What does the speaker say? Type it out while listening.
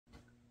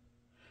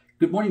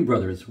Good morning,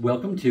 brothers.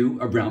 Welcome to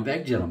A Brown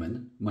Bag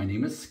Gentleman. My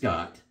name is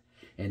Scott,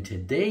 and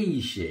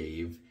today's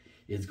shave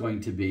is going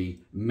to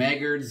be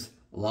Maggard's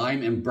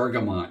Lime and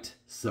Bergomont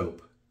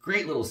soap.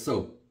 Great little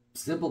soap.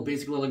 Simple,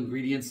 basic little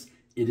ingredients.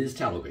 It is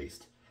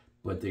tallow-based,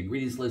 but the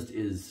ingredients list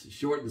is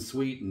short and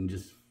sweet and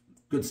just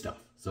good stuff.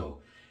 So,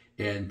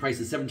 and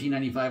price is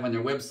 $17.95 on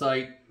their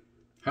website.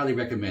 Highly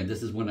recommend.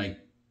 This is when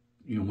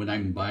when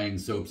I'm buying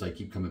soaps, I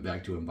keep coming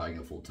back to and buying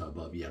a full tub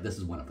of. Yeah, this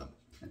is one of them,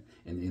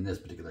 in this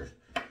particular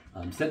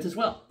scent as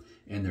well.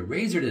 And the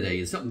razor today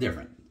is something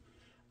different.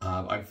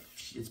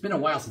 It's been a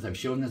while since I've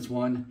shown this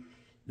one.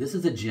 This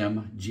is a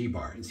Gem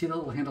G-Bar. You see the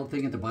little handle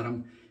thing at the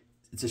bottom?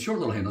 It's a short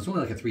little handle. It's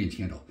only like a 3-inch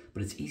handle,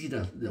 but it's easy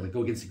to like,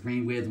 go against the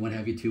grain with and what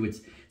have you too. It's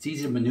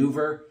easy to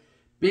maneuver.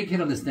 Big hit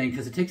on this thing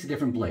because it takes a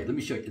different blade. Let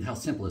me show you how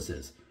simple this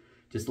is.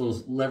 Just a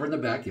little lever in the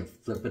back. You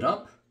flip it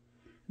up,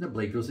 and the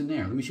blade goes in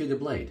there. Let me show you the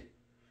blade.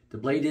 The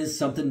blade is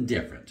something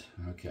different.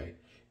 Okay,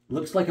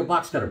 looks like a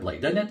box cutter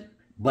blade, doesn't it?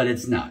 But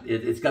it's not.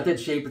 It's got that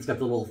shape. It's got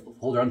the little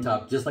holder on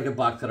top, just like a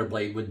box cutter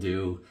blade would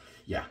do.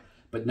 Yeah,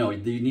 but no,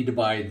 you need to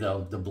buy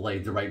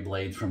the right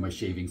blades from a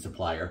shaving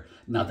supplier,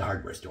 not the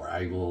hardware store.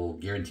 I will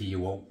guarantee you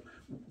won't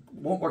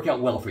work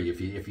out well for you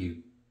if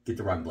you get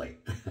the wrong blade.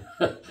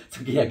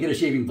 So yeah, get a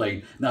shaving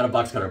blade, not a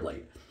box cutter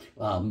blade.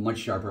 Much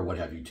sharper, what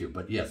have you too.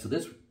 But yeah, so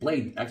this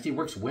blade actually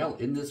works well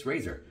in this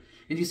razor.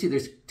 And you see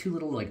there's two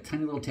little, like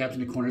tiny little tabs in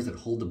the corners that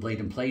hold the blade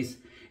in place.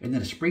 And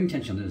then a spring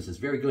tension on this is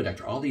very good.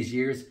 After all these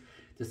years,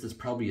 this is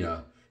probably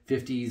a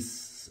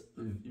 50s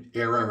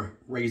era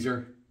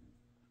razor.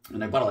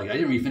 And I bought it like, I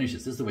didn't really finish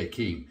this. This is the way it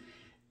came.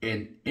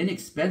 And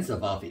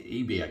inexpensive off of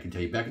eBay, I can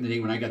tell you. Back in the day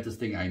when I got this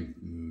thing, I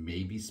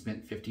maybe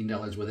spent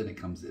 $15 with it.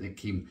 It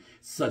came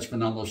such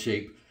phenomenal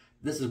shape.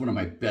 This is one of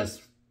my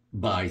best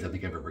buys I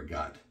think I've ever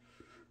got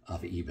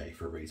off of eBay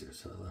for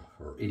razors,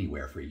 or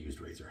anywhere for a used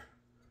razor.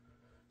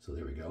 So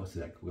there we go. So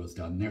that goes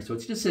down there. So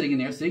it's just sitting in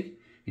there, see?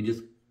 And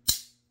just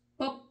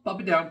pop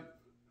it down.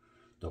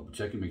 Double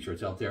check and make sure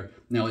it's out there.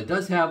 Now it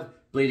does have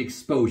blade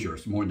exposure,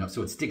 more enough,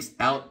 so it sticks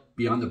out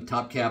beyond the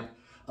top cap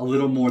a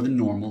little more than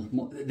normal,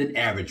 than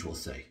average, we'll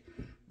say.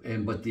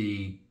 But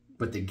the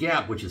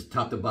gap, which is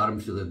top to bottom,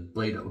 so the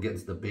blade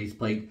against the base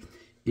plate,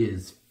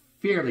 is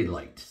fairly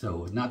light.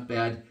 So not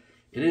bad.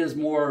 It is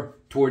more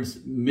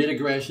towards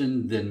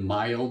mid-aggression than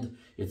mild.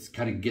 It's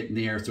kind of getting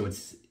there, so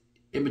it's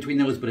in between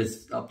those, but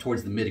it's up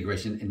towards the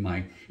mid-aggression in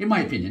my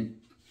opinion.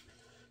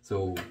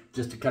 So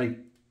just to kind of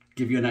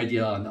give you an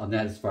idea on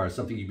that as far as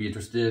something you'd be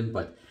interested in.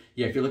 But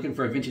yeah, if you're looking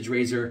for a vintage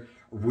razor,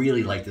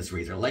 really like this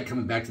razor. I like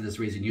coming back to this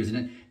razor and using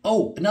it.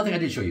 Oh, another thing I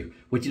didn't show you.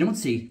 What you don't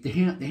see, the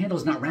handle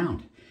is not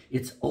round.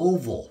 It's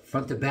oval.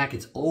 Front to back,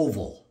 it's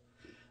oval.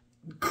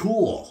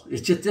 Cool.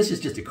 This is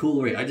just a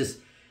cool razor. I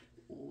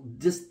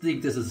just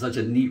think this is such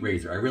a neat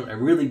razor. I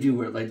really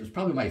do. Like, it's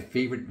probably my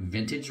favorite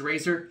vintage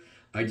razor.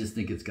 I just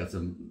think it's got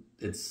some,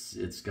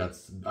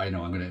 I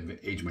know I'm going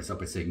to age myself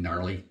by saying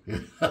gnarly.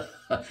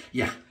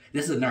 Yeah,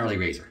 this is a gnarly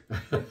razor.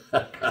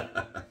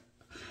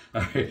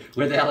 All right,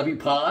 with that, let me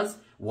pause,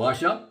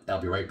 wash up.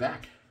 I'll be right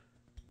back.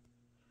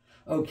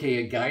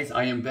 Okay, guys,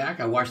 I am back.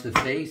 I washed the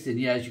face, and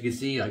yeah, as you can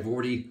see, I've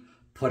already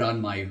put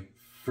on my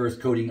first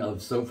coating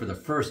of soap for the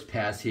first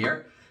pass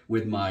here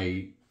with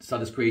my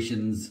Sawdust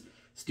Creations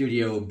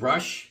Studio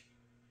brush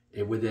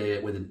with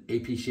an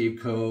AP Shave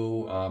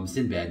Co.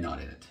 Sinbad knot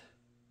in it.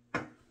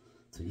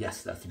 So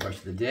yes, that's the brush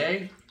of the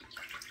day.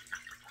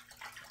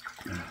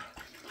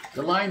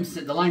 The lime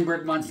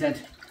Bergomont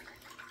scent,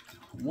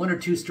 1 or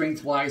 2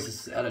 strengths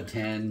wise out of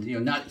 10. You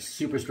know, not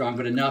super strong,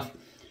 but enough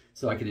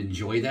so I can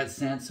enjoy that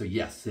scent. So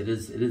yes, it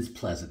is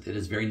pleasant. It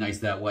is very nice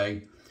that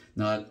way.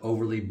 Not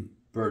overly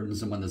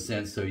burdensome on the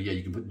scent. So yeah,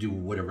 you can do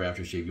whatever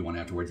aftershave you want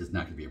afterwards. It's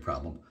not going to be a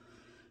problem.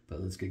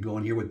 But let's get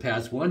going here with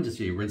pass 1. Just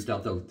so you rinsed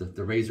out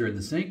the razor in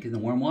the sink in the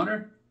warm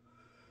water.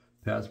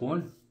 Pass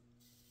 1.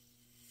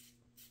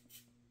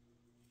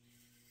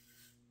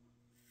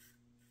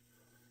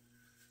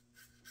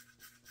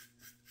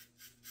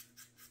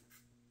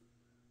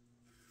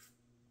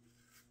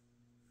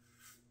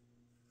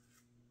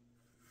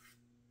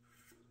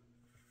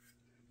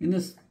 And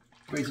this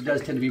razor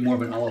does tend to be more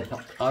of an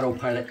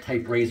autopilot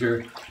type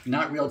razor.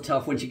 Not real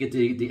tough once you get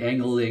the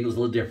angle. The angle's a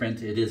little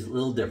different. It is a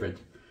little different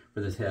for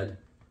this head.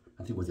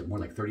 I think, was it more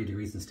like 30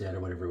 degrees instead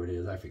or whatever it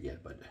is? I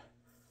forget,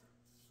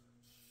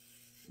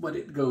 but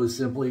it goes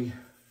simply.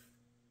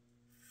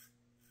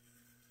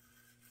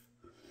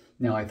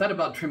 Now, I thought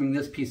about trimming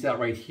this piece out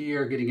right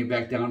here, getting it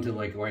back down to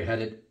like where I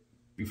had it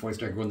before I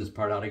started growing this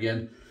part out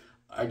again.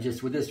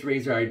 With this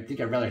razor, I think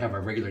I'd rather have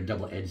a regular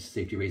double-edged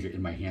safety razor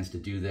in my hands to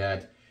do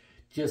that.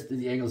 Just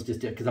the angle's just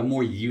because I'm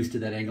more used to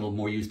that angle,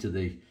 more used to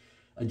the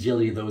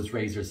agility of those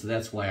razors. So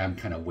that's why I'm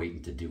kind of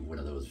waiting to do one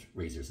of those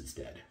razors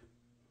instead.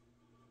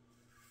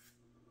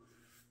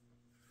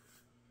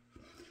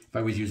 If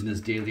I was using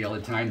this daily all the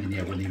time, then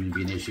yeah, it wouldn't even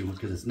be an issue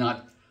because it's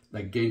not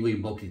like gangly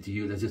and bulky to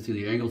you. That's just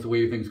the angles, the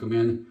way things come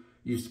in.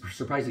 You're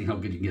surprising how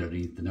good you can get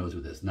underneath the nose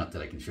with this. Not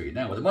that I can show you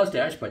now with a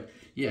mustache, but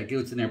yeah, it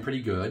gets in there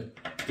pretty good.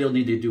 Still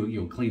need to do,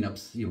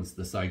 cleanups,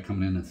 the side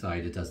coming in the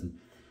side. It doesn't,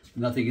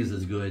 nothing is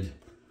as good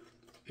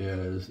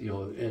is, you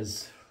know,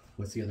 as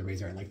what's the other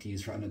razor I like to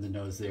use for under the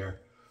nose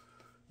there?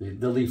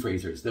 The leaf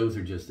razors. Those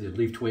are just the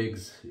leaf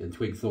twigs and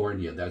twig thorn.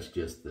 Yeah, that's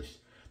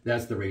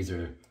the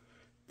razor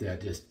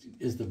that just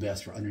is the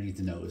best for underneath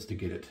the nose to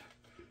get it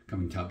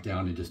coming top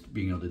down and just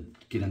being able to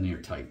get in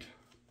there tight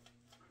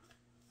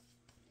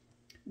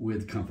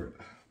with comfort.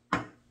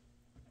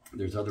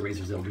 There's other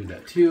razors that'll do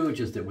that too,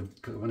 just that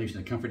with combination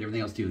of comfort and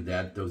everything else do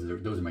that. Those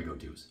are my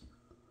go-tos.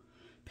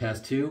 Pass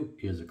 2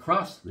 is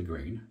across the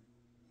grain.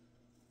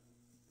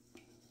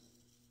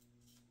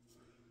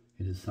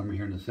 It is summer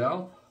here in the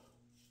south.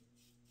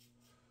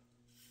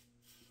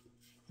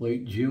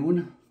 Late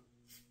June.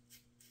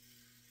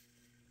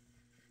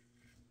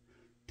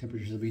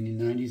 Temperatures will be in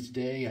the 90s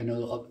today. I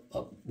know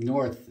up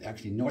north,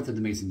 actually north of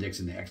the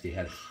Mason-Dixon, they actually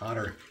had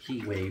hotter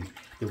heat wave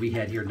than we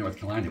had here in North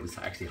Carolina. It was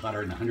actually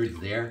hotter in the hundreds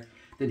there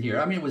than here.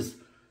 I mean, it was,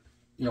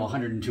 you know,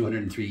 102,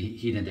 103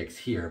 heat index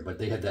here, but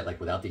they had that like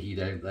without the heat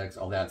index,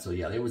 all that. So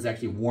yeah, it was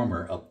actually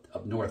warmer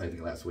up north, I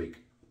think, last week.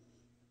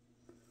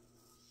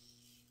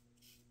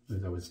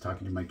 As I was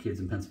talking to my kids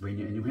in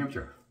Pennsylvania and New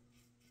Hampshire.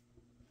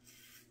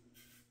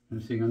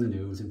 I'm seeing on the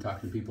news and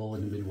talking to people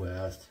in the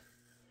Midwest.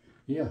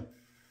 Yeah.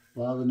 A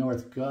lot of the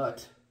North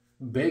got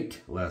baked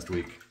last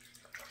week,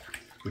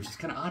 which is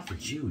kind of odd for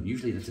June.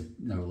 Usually that's a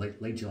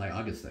late July,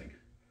 August thing.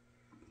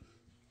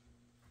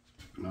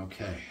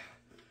 Okay,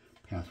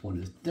 pass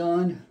 1 is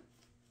done.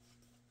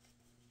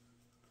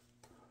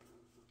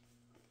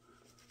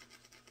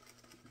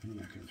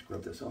 And I can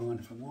scrub this on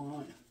if I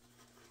want.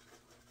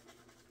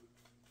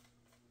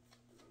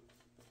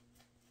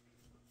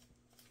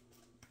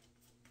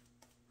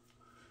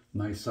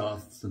 Nice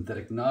soft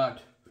synthetic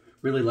knot.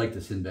 Really like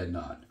the Sinbad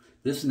knot.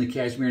 This and the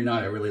cashmere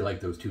knot, I really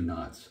like those 2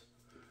 knots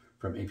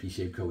from AP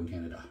Shave Co. in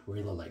Canada.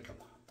 Really like them.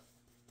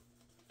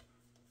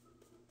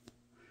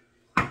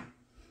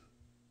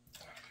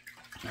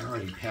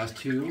 Alrighty, pass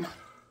 2. Wait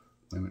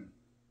a minute.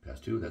 Pass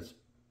 2, that's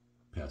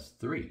pass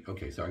 3.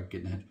 Okay, sorry,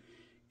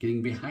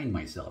 getting behind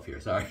myself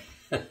here. Sorry.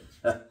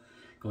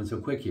 Going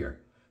so quick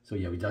here. So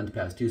yeah, we've done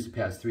pass 2, so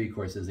pass 3, of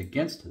course, is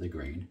against the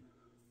grain.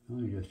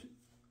 Let me just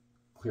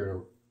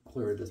clear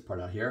this part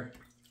out here.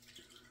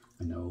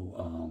 I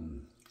know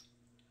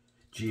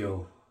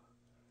Geo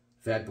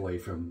Fat Boy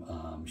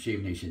from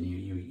Shave Nation,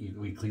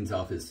 he cleans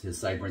off his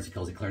sideburns. He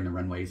calls it clearing the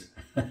runways.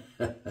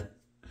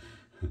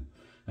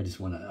 I just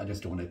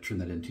don't want to trim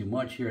that in too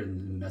much here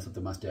and mess up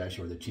the mustache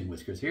or the chin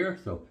whiskers here.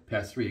 So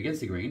pass 3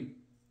 against the grain.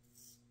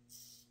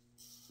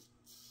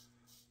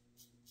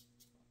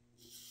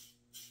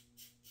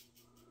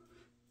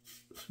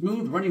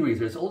 Smooth running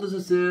razor. As old as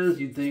this is,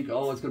 you'd think,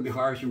 oh, it's going to be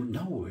harsh.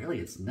 No, really,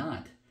 it's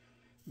not.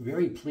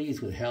 Very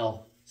pleased with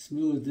how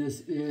smooth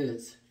this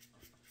is.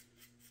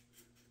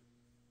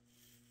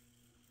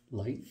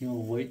 Light, you know,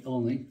 white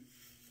only.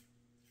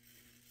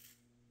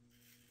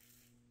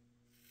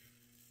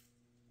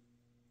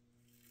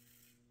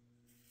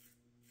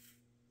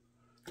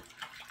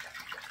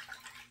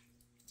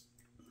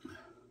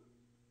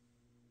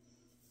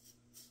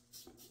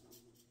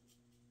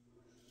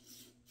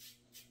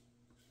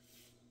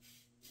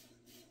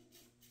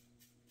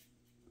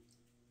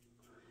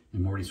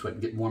 I'm already sweating,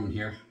 getting warm in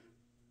here.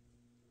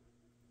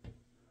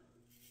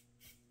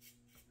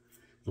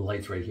 The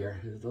light's right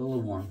here. It's a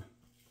little warm.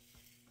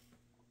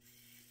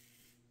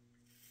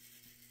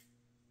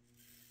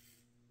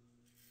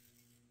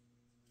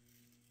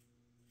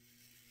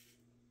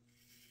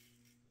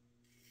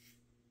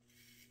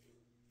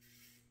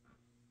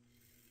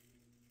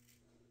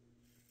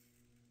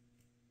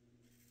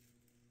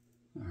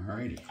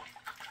 Alrighty.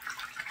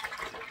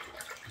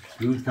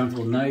 Smooth,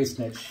 comfortable, nice.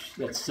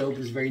 That soap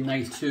is very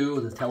nice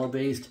too. The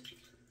tallow-based.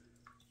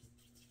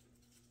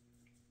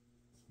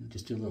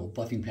 Just do a little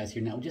buffing pass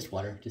here now, just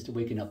water, just to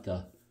waken up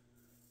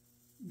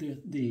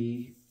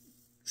the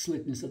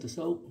slickness of the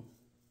soap,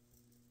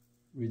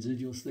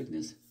 residual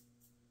slickness.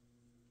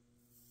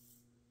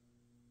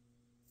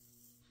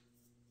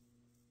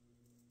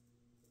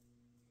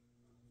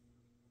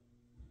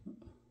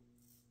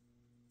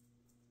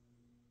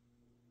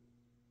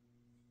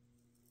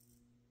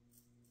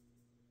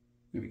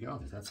 There we go,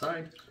 there's that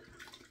side.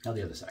 Now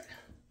the other side.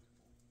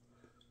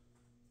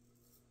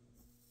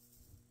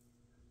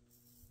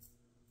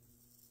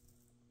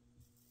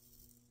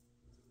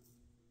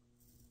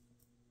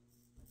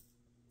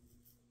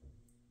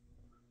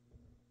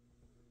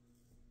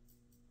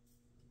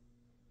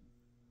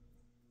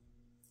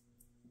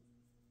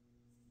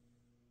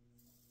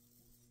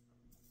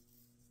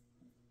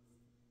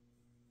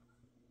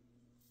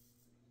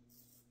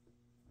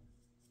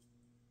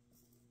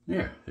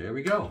 There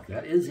we go.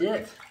 That is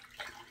it.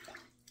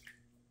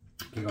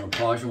 I'm going to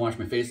pause and wash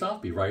my face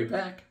off. Be right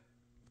back.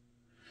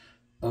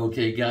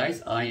 Okay,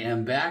 guys, I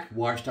am back.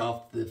 Washed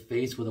off the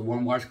face with a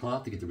warm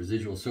washcloth to get the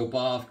residual soap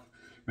off.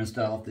 Rinsed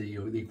off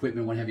the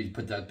equipment, what have you,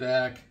 put that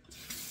back.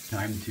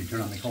 Time to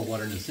turn on the cold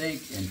water in the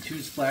sink and 2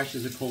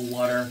 splashes of cold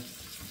water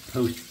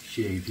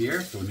post-shave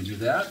here. So let me do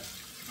that.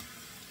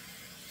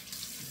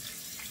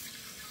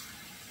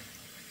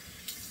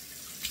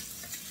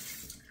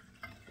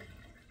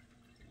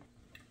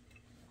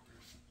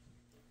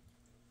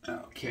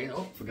 Okay,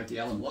 oh, forgot the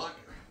alum block.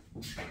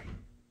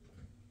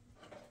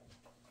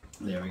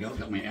 There we go,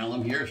 got my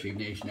alum here, Shave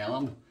Nation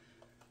alum.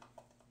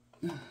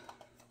 A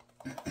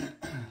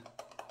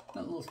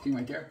little steam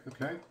right there,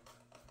 okay.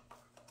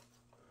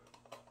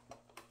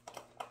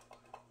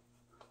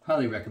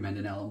 Highly recommend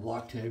an alum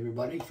block to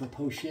everybody for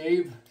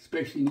post-shave,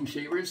 especially new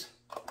shavers.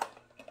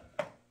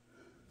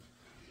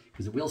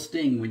 Because it will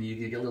sting when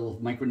you get a little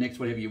micro nicks,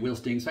 whatever, you will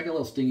sting. So I got a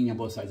little stinging on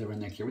both sides of my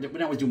neck here.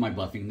 When I was doing my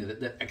buffing,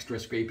 the extra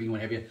scraping, what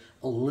have you,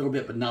 a little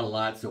bit, but not a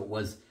lot. So it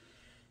was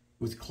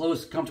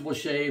close, comfortable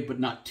shave, but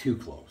not too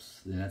close.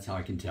 And that's how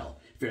I can tell.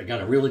 If I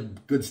got a really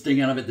good sting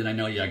out of it, then I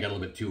know, yeah, I got a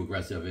little bit too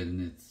aggressive,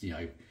 and it's,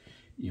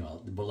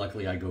 but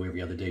luckily I go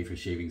every other day for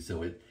shaving,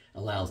 so it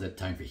allows that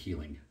time for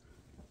healing.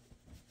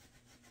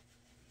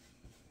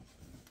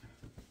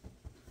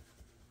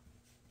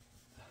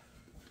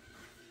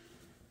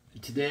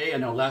 Today, I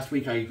know last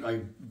week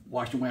I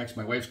washed and waxed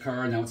my wife's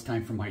car. Now it's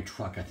time for my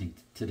truck. I think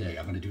today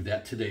I'm going to do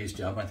that today's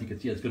job. I think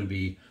it's going to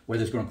be,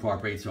 weather's going to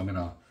cooperate, so I'm going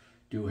to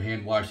do a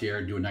hand wash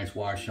there, do a nice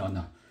wash on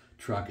the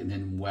truck, and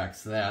then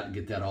wax that and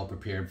get that all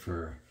prepared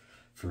for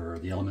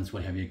the elements,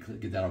 what have you,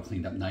 get that all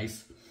cleaned up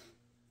nice.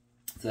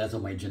 So that's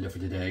on my agenda for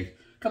today.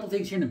 A couple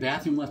things here in the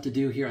bathroom left to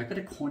do here. I've got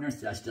a corner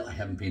that I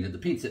haven't painted. The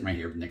paint's sitting right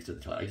here next to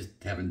the toilet. I just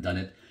haven't done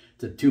it.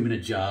 It's a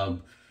 2-minute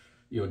job,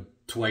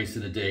 twice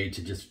in a day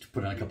to just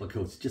put on a couple of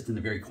coats just in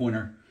the very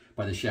corner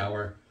by the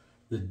shower.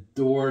 The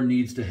door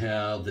needs to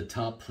have the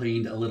top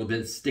planed a little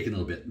bit, sticking a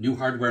little bit. New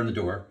hardware on the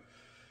door.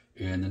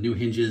 And the new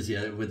hinges,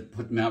 yeah, with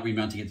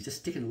remounting it, just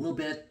sticking a little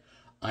bit.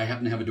 I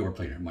happen to have a door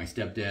planer. My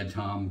stepdad,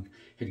 Tom,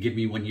 had given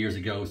me one years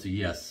ago, so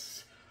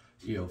yes,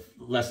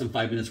 less than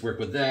 5 minutes work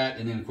with that,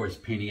 and then of course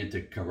painting it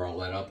to cover all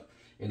that up,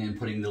 and then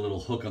putting the little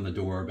hook on the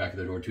door, back of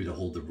the door too, to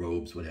hold the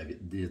robes, what have you.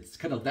 It's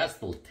kind of, that's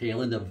the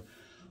tail end of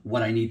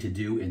what I need to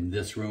do in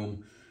this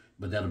room,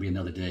 but that'll be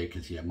another day,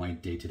 because yeah, my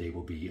day today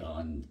will be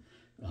on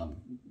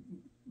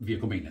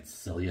vehicle maintenance.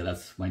 So yeah,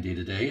 that's my day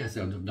today.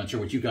 So I'm not sure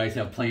what you guys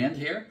have planned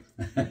here.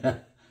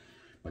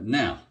 But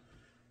now,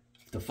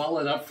 to follow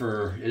it up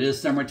it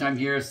is summertime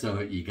here, so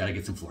you got to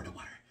get some Florida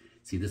water.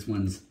 See, this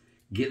one's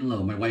getting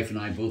low. My wife and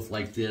I both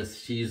like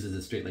this. She uses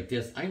it straight like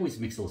this. I always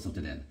mix a little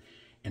something in.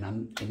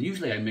 And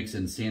usually I mix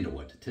in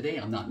sandalwood. Today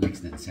I'm not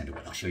mixing in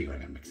sandalwood. I'll show you what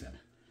I'm going to mix in.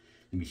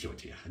 Let me show it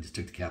to you. I just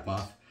took the cap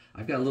off.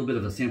 I've got a little bit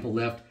of a sample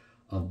left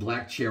of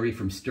black cherry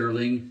from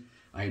Sterling.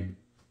 I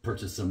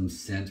purchased some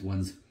scent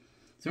ones.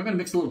 So I'm going to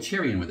mix a little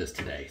cherry in with this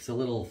today. So a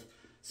little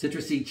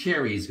citrusy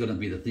cherry is going to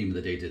be the theme of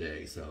the day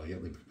today. So yeah,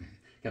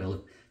 gotta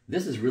look.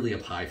 This is really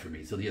up high for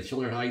me. So the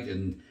shoulder height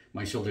and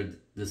my shoulder,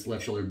 this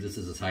left shoulder, this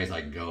is as high as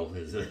I can go.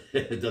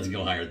 It doesn't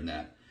go higher than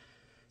that.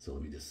 So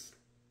let me just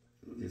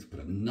put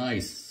a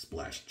nice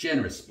splash,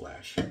 generous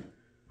splash. And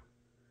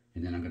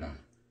then I'm gonna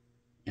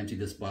empty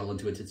this bottle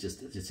into it. It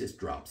just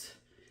drops.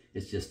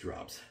 It just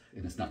drops.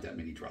 And it's not that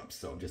many drops.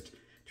 So I'm just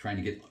trying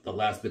to get the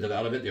last bit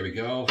out of it. There we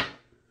go.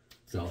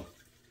 So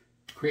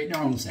creating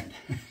our own scent.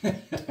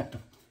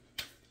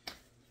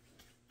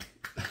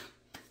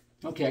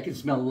 Okay, I can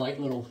smell a light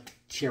little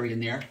cherry in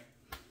there.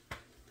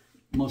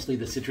 Mostly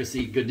the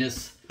citrusy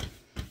goodness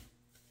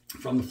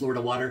from the Florida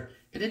water.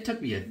 And it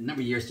took me a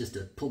number of years just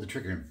to pull the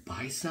trigger and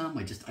buy some.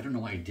 I don't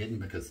know why I didn't,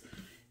 because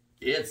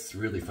it's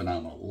really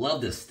phenomenal.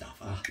 Love this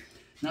stuff.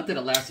 Not that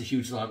it lasts a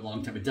huge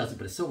long time. It doesn't,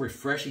 but it's so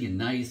refreshing and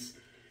nice.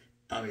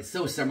 It's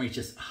so summery. It's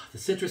just the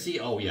citrusy.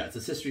 Oh yeah, it's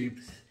a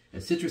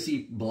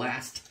citrusy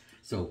blast.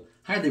 So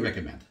highly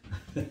recommend.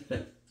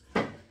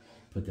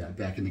 Put that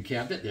back in the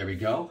cabinet. There we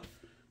go.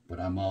 But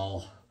I'm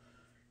all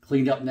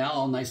cleaned up now,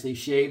 all nicely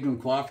shaved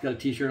and coiffed. Got a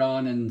t-shirt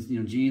on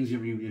and jeans.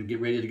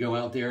 Get ready to go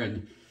out there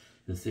and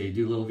let's say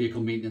do a little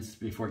vehicle maintenance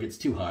before it gets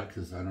too hot,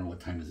 because I don't know what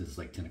time it is. It's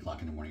like 10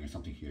 o'clock in the morning or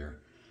something here.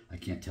 I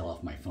can't tell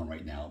off my phone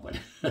right now, but,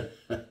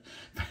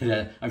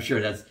 I'm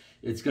sure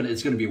it's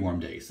gonna be a warm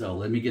day. So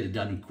let me get it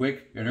done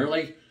quick and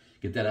early,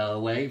 get that out of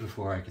the way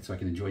so I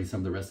can enjoy some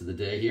of the rest of the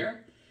day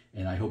here.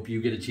 And I hope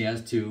you get a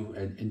chance to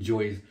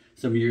enjoy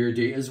some of your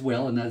day as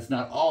well, and that's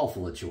not all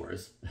full of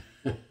chores.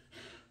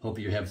 Hope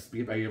you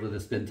are able to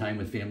spend time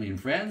with family and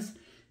friends.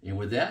 And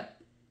with that,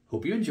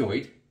 hope you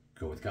enjoyed.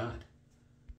 Go with God.